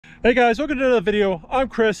Hey guys, welcome to another video. I'm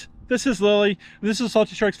Chris, this is Lily, and this is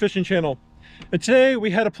Salty Sharks Fishing Channel. And today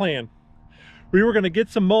we had a plan. We were going to get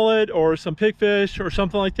some mullet or some pigfish or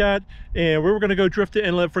something like that, and we were going to go drift to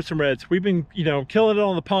Inlet for some reds. We've been, killing it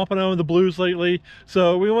on the pompano and the blues lately,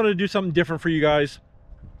 so we wanted to do something different for you guys.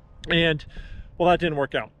 And, well, that didn't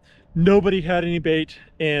work out. Nobody had any bait,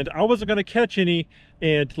 and I wasn't going to catch any,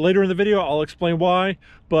 and later in the video I'll explain why,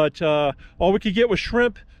 but all we could get was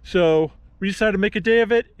shrimp, so we decided to make a day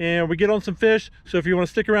of it and we get on some fish. So if you want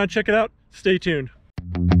to stick around, check it out, stay tuned.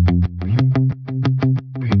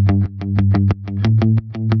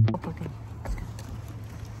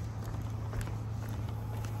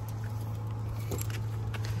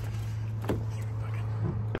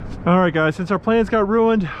 All right guys, since our plans got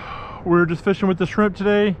ruined, we're just fishing with the shrimp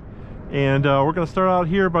today, and we're going to start out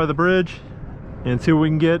here by the bridge and see what we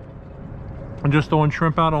can get. I'm just throwing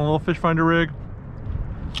shrimp out on a little fish finder rig.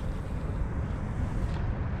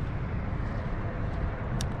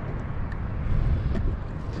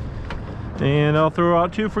 And I'll throw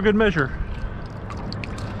out two for good measure.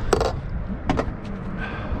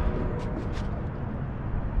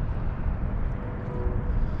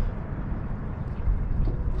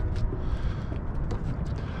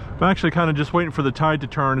 I'm actually kind of just waiting for the tide to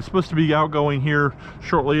turn. It's supposed to be outgoing here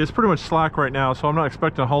shortly. It's pretty much slack right now, so I'm not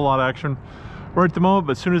expecting a whole lot of action right at the moment,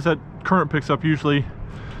 but as soon as that current picks up, usually,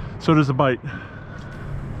 so does the bite.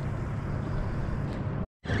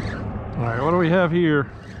 All right, what do we have here?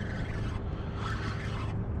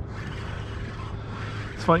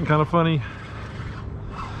 It's fighting kind of funny.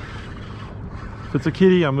 If it's a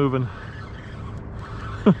kitty, I'm moving.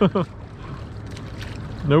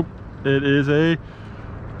 Nope, it is a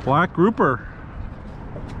black grouper.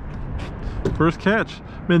 First catch.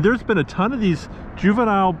 Man, there's been a ton of these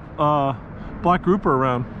juvenile black grouper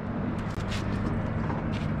around.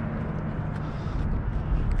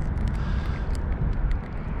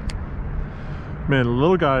 Man, a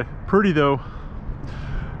little guy, pretty though.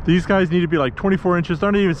 These guys need to be like 24 inches.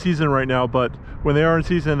 They're not even seasoned right now, but when they are in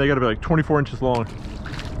season, they got to be like 24 inches long.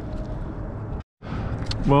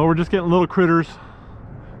 Well, we're just getting little critters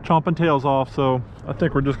chomping tails off, so I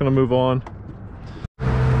think we're just going to move on.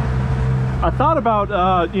 I thought about,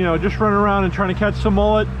 just running around and trying to catch some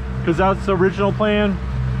mullet, because that's the original plan,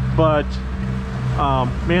 but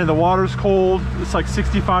man, the water's cold. It's like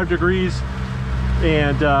 65 degrees,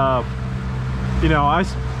 and I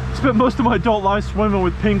spent most of my adult life swimming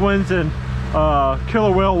with penguins and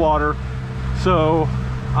killer whale water, so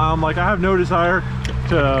I have no desire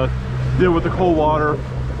to deal with the cold water.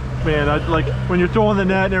 Man, when you're throwing the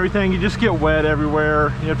net and everything, you just get wet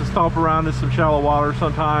everywhere. You have to stomp around in some shallow water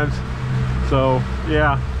sometimes. So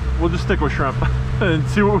yeah, we'll just stick with shrimp and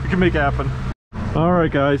see what we can make happen. All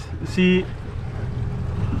right guys, see,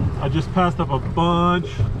 I just passed up a bunch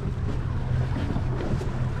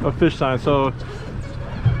of fish signs, so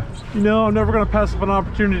I'm never going to pass up an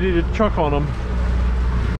opportunity to chuck on them.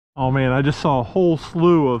 Oh man, I just saw a whole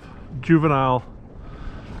slew of juvenile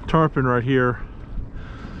tarpon right here.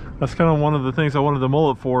 That's kind of one of the things I wanted the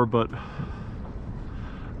mullet for, but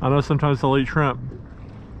I know sometimes they'll eat shrimp.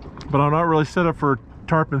 But I'm not really set up for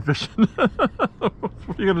tarpon fishing. What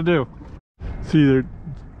are you going to do? See, there are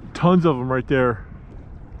tons of them right there.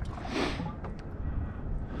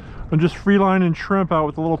 I'm just freelining shrimp out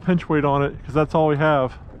with a little pinch weight on it, because that's all we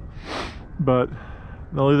have. But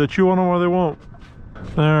they'll either chew on them or they won't.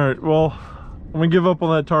 All right, well, I'm gonna give up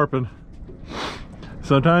on that tarpon.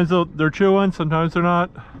 Sometimes they're chewing, sometimes they're not.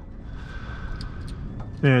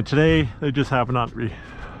 And today they just happen not to be,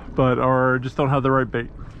 or just don't have the right bait.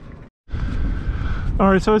 All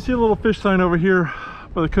right, so I see a little fish sign over here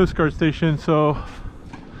by the Coast Guard station, so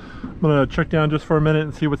I'm gonna check down just for a minute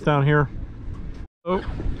and see what's down here. Oh,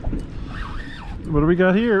 what do we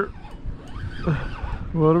got here?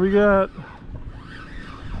 What do we got?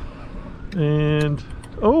 And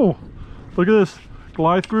oh, look at this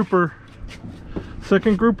Goliath grouper.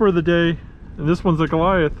 Second grouper of the day, and this one's a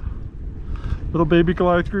Goliath. Little baby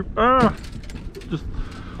Goliath group. Ah, just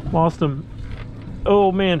lost him.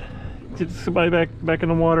 Oh man, get somebody back in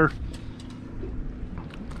the water.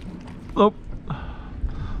 Oh,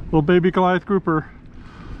 little baby Goliath grouper.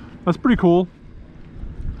 That's pretty cool.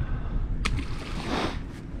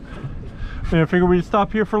 And I figured we'd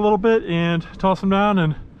stop here for a little bit and toss them down,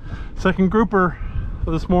 and second grouper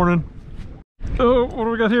this morning. Oh, what do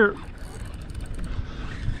we got here?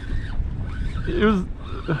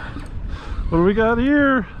 What do we got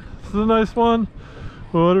here? This is a nice one.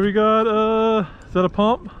 What do we got? Is that a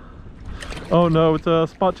pump? Oh no, it's a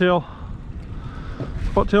spot tail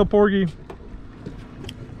porgy.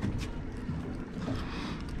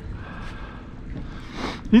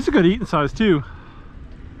 He's a good eating size too.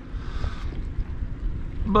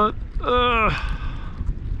 But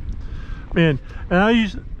man,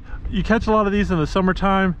 and you catch a lot of these in the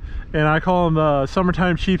summertime, and I call them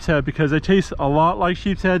summertime sheep's head because they taste a lot like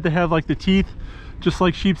sheep's head. They have like the teeth just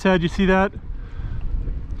like sheep's head, you see that?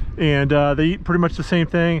 And they eat pretty much the same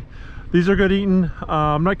thing. These are good eating.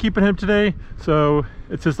 I'm not keeping him today, so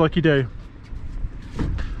it's his lucky day.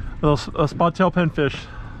 A spot tail pinfish.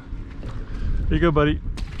 There you go, buddy.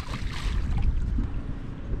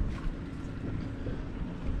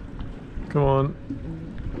 Come on.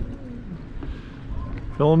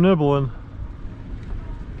 Feel him nibbling.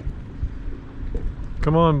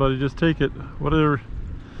 Come on, buddy, just take it. Whatever.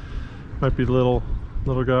 Might be little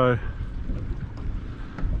guy.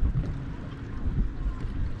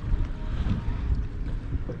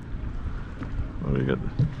 What do you got?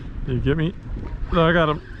 Did you get me? No, I got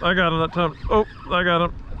him. I got him that time. Oh, I got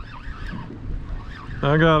him.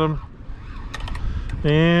 I got him.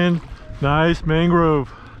 And nice mangrove.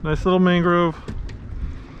 Nice little mangrove.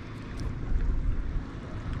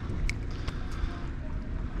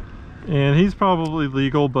 And he's probably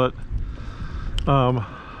legal, but I'm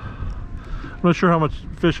not sure how much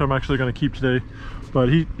fish I'm actually going to keep today, but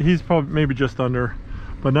he's probably maybe just under.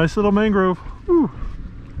 But nice little mangrove. Woo.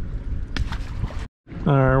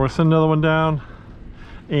 All right, we'll send another one down,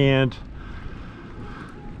 and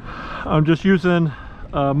I'm just using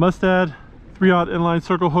a Mustad 3/0 inline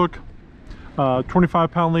circle hook,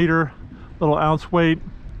 25-pound leader, little ounce weight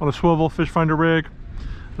on a swivel fish finder rig,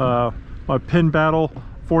 my Pin Battle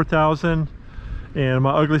 4000, and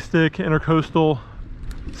my Ugly Stick Intercoastal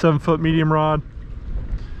 7-foot medium rod.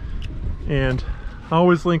 And I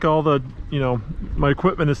always link all the, my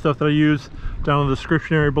equipment and stuff that I use down in the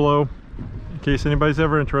description area below in case anybody's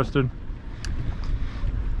ever interested.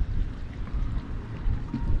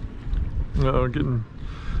 Uh-oh, getting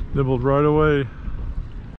nibbled right away.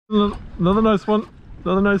 Another nice one,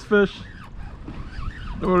 another nice fish.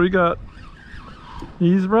 What do we got?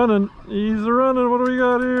 He's running, what do we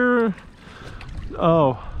got here?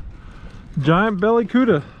 Oh, giant belly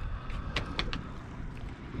cuda.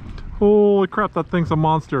 Holy crap, that thing's a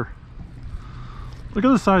monster. Look at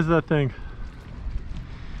the size of that thing.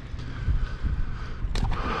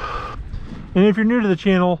 And if you're new to the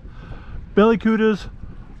channel, belly cudas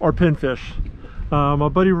are pinfish. My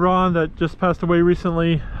buddy Ron that just passed away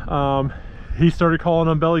recently, he started calling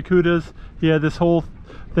them belly cudas. He had this whole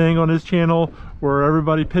thing on his channel where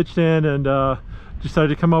everybody pitched in and decided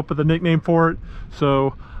to come up with a nickname for it.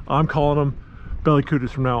 So I'm calling them belly cudas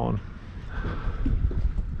from now on.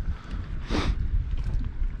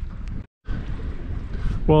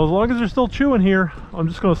 Well, as long as they're still chewing here, I'm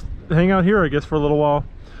just going to hang out here, I guess, for a little while.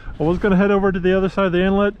 I was going to head over to the other side of the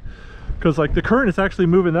inlet because like the current is actually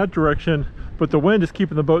moving that direction, but the wind is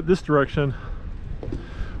keeping the boat this direction,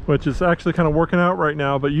 which is actually kind of working out right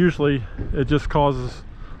now, but usually it just causes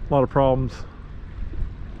a lot of problems.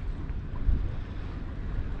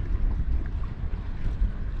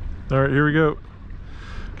 All right, here we go.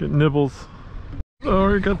 Getting nibbles.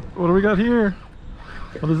 Oh, what do we got here?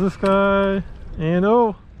 What is this guy? And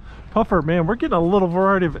oh, puffer. Man, we're getting a little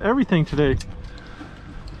variety of everything today.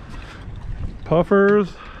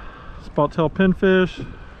 Puffers, spot tail pinfish,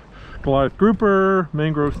 Goliath grouper,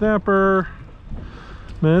 mangrove snapper.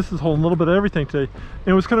 Man, this is holding a little bit of everything today. And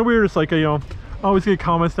it was kind of weird. It's like, I always get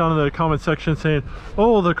comments down in the comment section saying,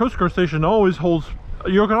 oh, the Coast Guard station always holds,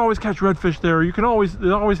 you can always catch redfish there. It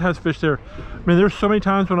always has fish there. I mean, there's so many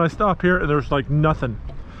times when I stop here and there's like nothing.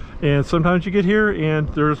 And sometimes you get here and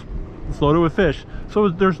it's loaded with fish. So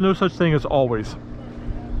there's no such thing as always.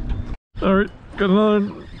 All right, got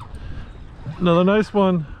another nice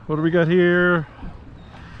one. What do we got here?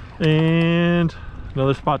 And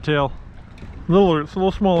another spot tail. It's a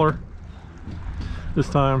little smaller this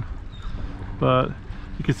time, but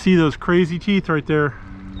you can see those crazy teeth right there,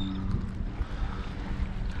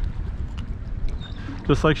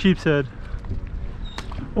 just like sheep's head.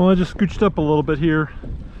 Well, I just scooched up a little bit here,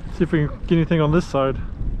 see if we can get anything on this side.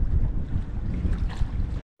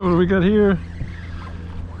 What do we got here?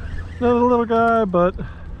 Another little guy, but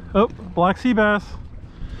oh, black sea bass.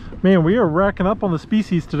 Man, we are racking up on the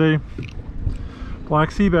species today.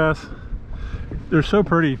 Black sea bass. They're so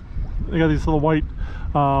pretty. They got these little white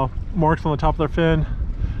marks on the top of their fin.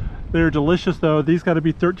 They're delicious though. These got to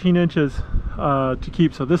be 13 inches to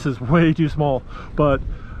keep, so this is way too small. But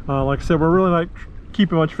like I said, we're really not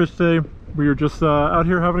keeping much fish today. We are just out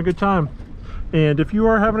here having a good time. And if you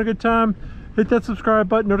are having a good time, hit that subscribe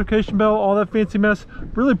button, notification bell, all that fancy mess.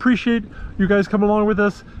 Really appreciate you guys coming along with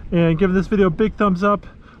us and giving this video a big thumbs up.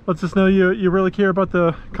 lets us know you really care about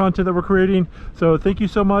the content that we're creating. So thank you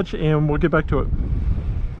so much, and we'll get back to it.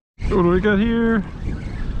 What do we got here?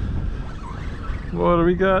 What do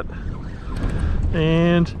we got?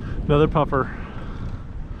 And another puffer.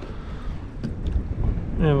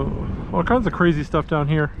 And all kinds of crazy stuff down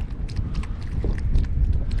here.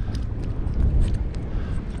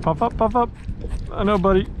 Puff up, puff up. I know,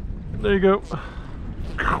 buddy. There you go.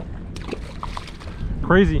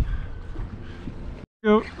 Crazy.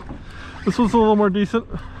 Go. This one's a little more decent.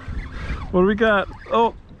 What do we got?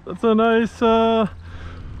 Oh, that's a nice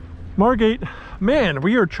Margate. Man,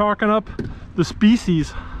 we are chalking up the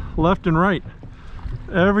species left and right.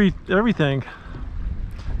 Everything.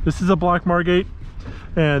 This is a black Margate,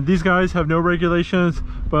 and these guys have no regulations,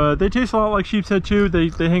 but they taste a lot like sheep's head too. They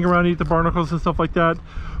hang around, eat the barnacles and stuff like that.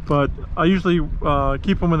 But I usually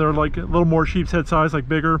keep them when they're like a little more sheep's head size, like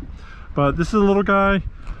bigger. But this is a little guy,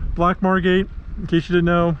 black Margate, in case you didn't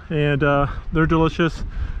know, and they're delicious.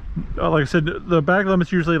 Like I said, the bag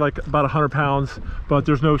limit's usually like about 100 pounds, but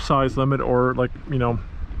there's no size limit or, like, you know,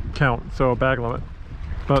 count, so a bag limit.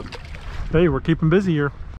 But hey, we're keeping busy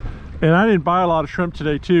here. And I didn't buy a lot of shrimp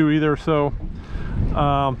today too either, so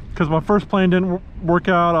because my first plan didn't work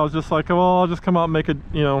out, I was just like, well, I'll just come out and make a,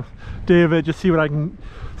 you know, day of it, just see what I can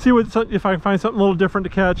see, if I can find something a little different to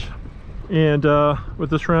catch, and with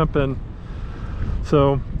the shrimp. And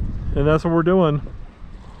so, and that's what we're doing,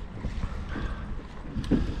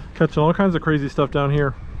 catching all kinds of crazy stuff down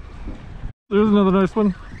here. There's another nice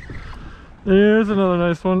one. There's another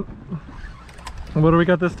nice one. What do we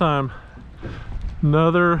got this time?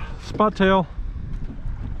 Another spot tail.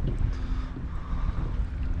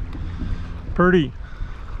 Pretty.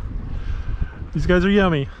 These guys are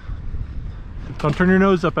yummy. Don't turn your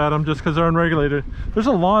nose up at them just because they're unregulated. There's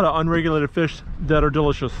a lot of unregulated fish that are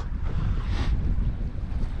delicious.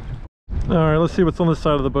 All right, let's see what's on this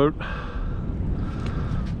side of the boat.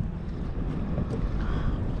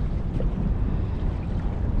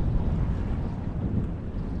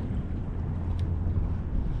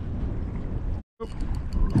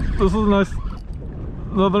 This is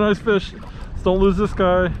another nice fish. So don't lose this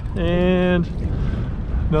guy. And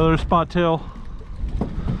another spot tail.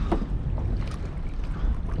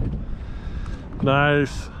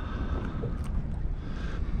 Nice.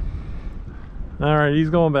 All right,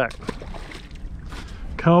 he's going back.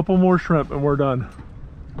 Couple more shrimp and we're done.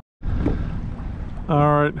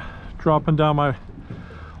 All right, dropping down my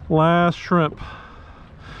last shrimp.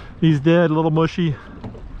 He's dead, a little mushy.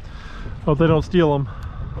 Hope they don't steal him.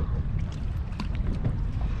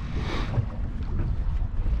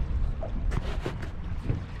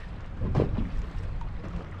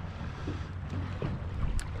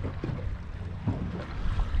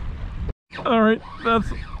 All right,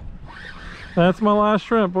 that's my last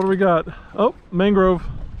shrimp. What do we got? Oh, mangrove.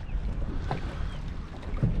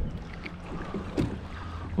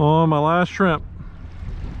 Oh, my last shrimp.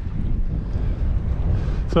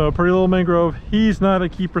 So a pretty little mangrove. He's not a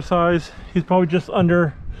keeper size. He's probably just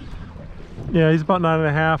under, yeah, he's about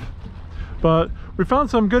 9.5. But we found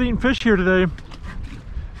some good eating fish here today.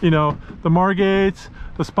 You know, the margates,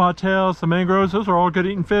 the spot tails, the mangroves, those are all good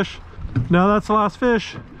eating fish. Now that's the last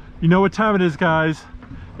fish. You know what time it is, guys,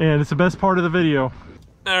 and it's the best part of the video.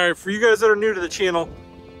 All right, for you guys that are new to the channel,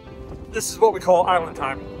 this is what we call island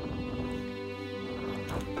time.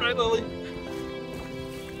 All right, Lily.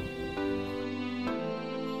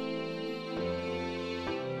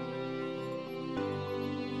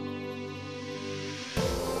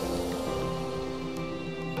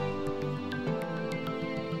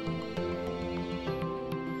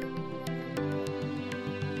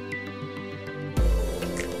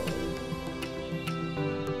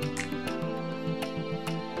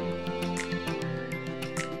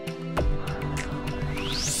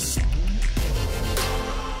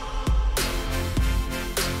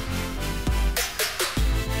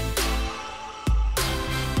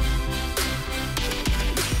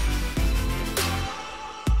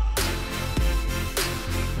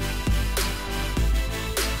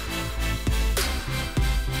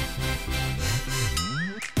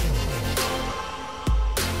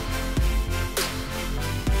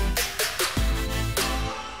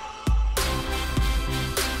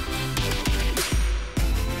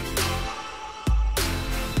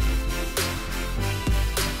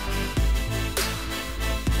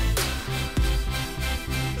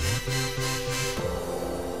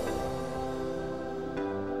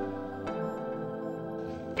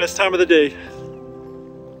 Best time of the day.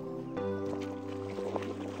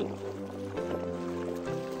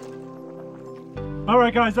 All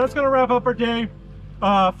right, guys, that's gonna wrap up our day.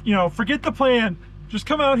 You know, forget the plan. Just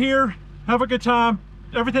come out here, have a good time,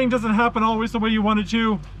 everything doesn't happen always the way you want it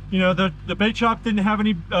to. You know, the bait shop didn't have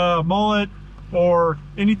any mullet or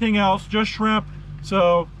anything else, just shrimp.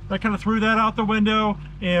 So that kind of threw that out the window,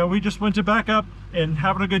 and we just went to back up and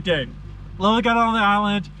having a good day. Lily got out on the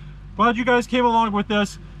island. Glad you guys came along with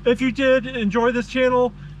us. If you did enjoy this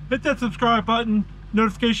channel, hit that subscribe button,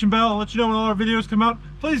 notification bell, let you know when all our videos come out.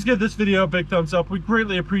 Please give this video a big thumbs up. We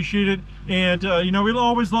greatly appreciate it. And you know, we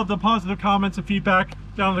always love the positive comments and feedback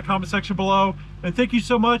down in the comment section below. And thank you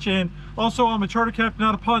so much. And also, I'm a charter captain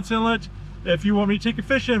out of Ponce Inlet. If you want me to take you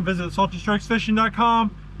fishing, visit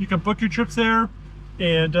saltystrikesfishing.com. You can book your trips there.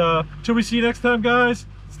 And till we see you next time, guys,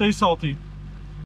 stay salty.